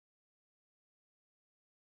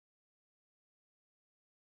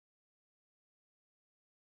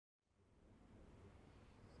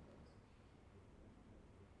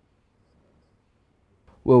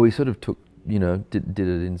Well, we sort of took, did it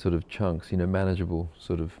in sort of chunks, manageable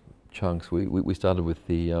sort of chunks. We started with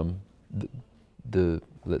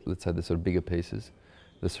let's say the sort of bigger pieces,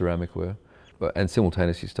 the ceramic ware, and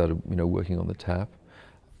simultaneously started, working on the tap,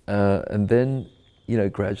 and then,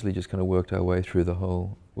 gradually just kind of worked our way through the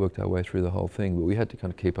whole thing. But we had to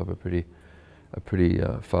kind of keep up a pretty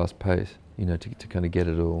fast pace, to kind of get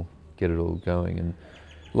it all going. And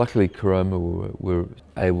luckily, Caroma were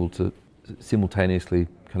able to simultaneously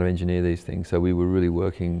kind of engineer these things. So we were really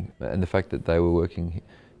working, and the fact that they were working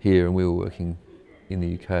here and we were working in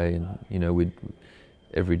the UK, and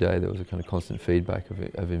every day there was a kind of constant feedback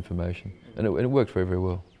of information, and it worked very, very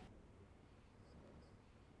well.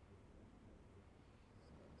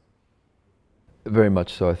 Very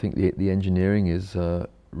much so. I think the engineering is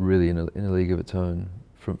really in a league of its own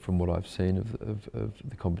from what I've seen of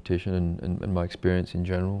the competition and my experience in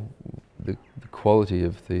general. The quality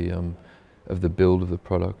of the build of the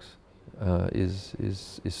products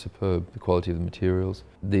is superb. The quality of the materials.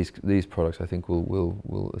 These products, I think,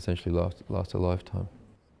 will essentially last a lifetime.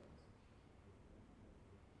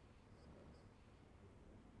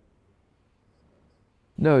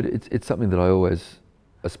 No, it's something that I always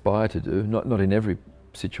aspire to do. Not in every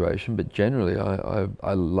situation, but generally,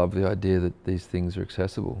 I love the idea that these things are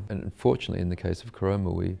accessible. And unfortunately, in the case of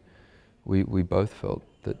Caroma, we both felt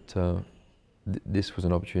that this was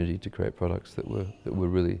an opportunity to create products that were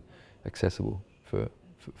really accessible for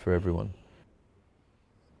everyone.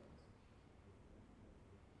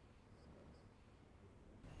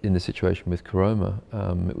 In the situation with Caroma,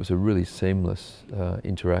 it was a really seamless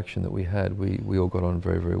interaction that we had. We all got on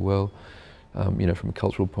very, very well. From a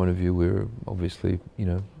cultural point of view, we were obviously,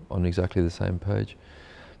 on exactly the same page.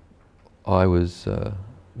 I was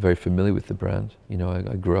very familiar with the brand.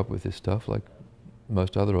 I grew up with this stuff like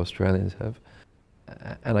most other Australians have.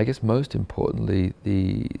 And I guess most importantly,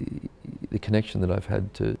 the connection that I've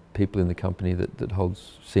had to people in the company that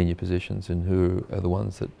holds senior positions and who are the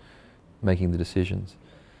ones that making the decisions.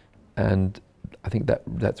 And I think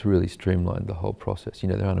that's really streamlined the whole process.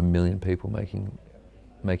 There aren't a million people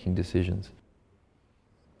making decisions.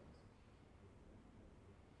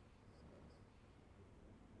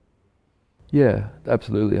 Yeah,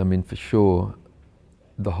 absolutely. I mean, for sure,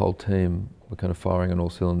 the whole team were kind of firing on all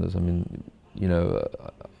cylinders. I mean,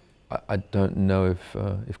 I don't know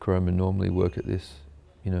if Caroma normally work at this,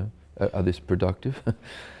 are this productive,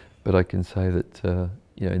 but I can say that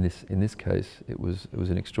in this case it was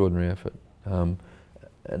an extraordinary effort, and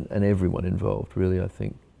everyone involved really, I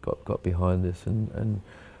think, got behind this and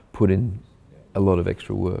put in a lot of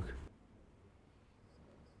extra work.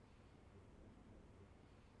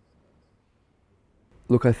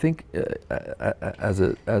 Look, I think as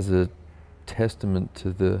a testament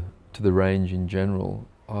to the range in general,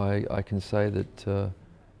 I can say that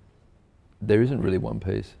there isn't really one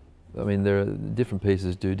piece. I mean, there are different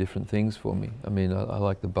pieces do different things for me. I mean, I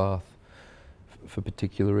like the bath for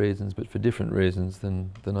particular reasons, but for different reasons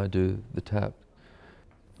than I do the tap.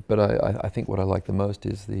 But I think what I like the most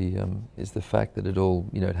is the fact that it all,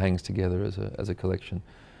 it hangs together as a collection,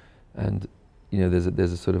 and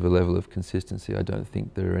there's a sort of a level of consistency. I don't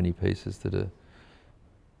think there are any pieces that are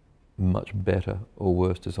much better or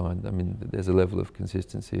worse designed. I mean, there's a level of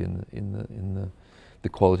consistency in the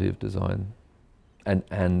quality of design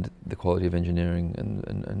and the quality of engineering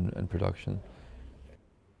and production.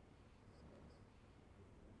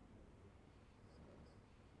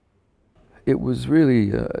 It was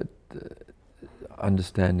really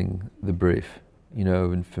understanding the brief,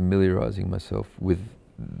 and familiarising myself with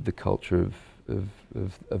the culture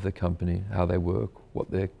of the company, how they work, what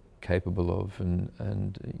they're capable of, and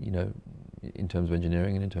in terms of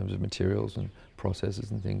engineering and in terms of materials and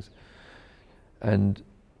processes and things, and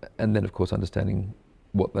then of course understanding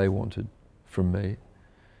what they wanted from me,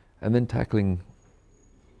 and then tackling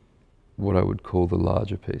what I would call the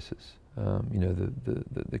larger pieces.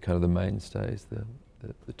 The kind of the mainstays,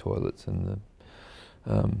 the toilets and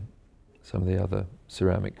some of the other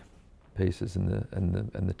ceramic pieces and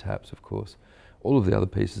the taps, of course. All of the other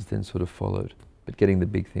pieces then sort of followed, but getting the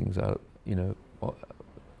big things out,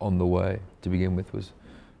 on the way to begin with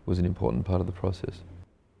was an important part of the process.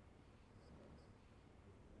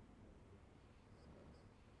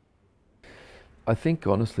 I think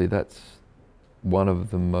honestly that's one of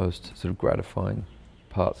the most sort of gratifying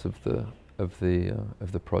parts of the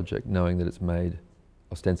project, knowing that it's made,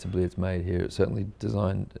 ostensibly it's made here, it's certainly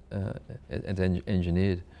designed and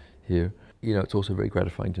engineered here. It's also very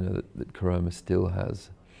gratifying to know that Caroma still has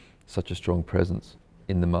such a strong presence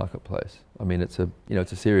in the marketplace. I mean, it's a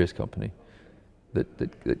serious company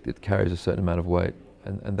that carries a certain amount of weight,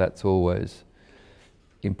 and that's always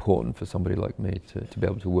important for somebody like me to be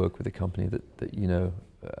able to work with a company that you know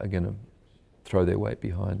are going to throw their weight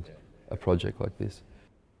behind a project like this.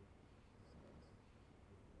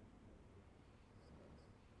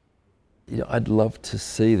 You know, I'd love to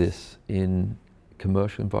see this in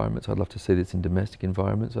commercial environments. I'd love to see this in domestic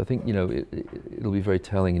environments. I think, you know, it'll be very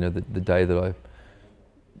telling, you know, the day that I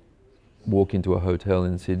walk into a hotel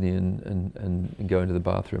in Sydney and go into the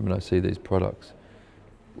bathroom and I see these products.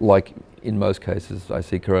 Like in most cases, I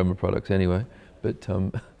see Caroma products anyway, but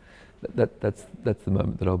that's the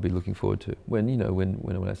moment that I'll be looking forward to. When, you know,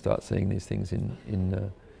 when I start seeing these things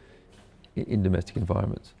in domestic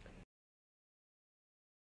environments.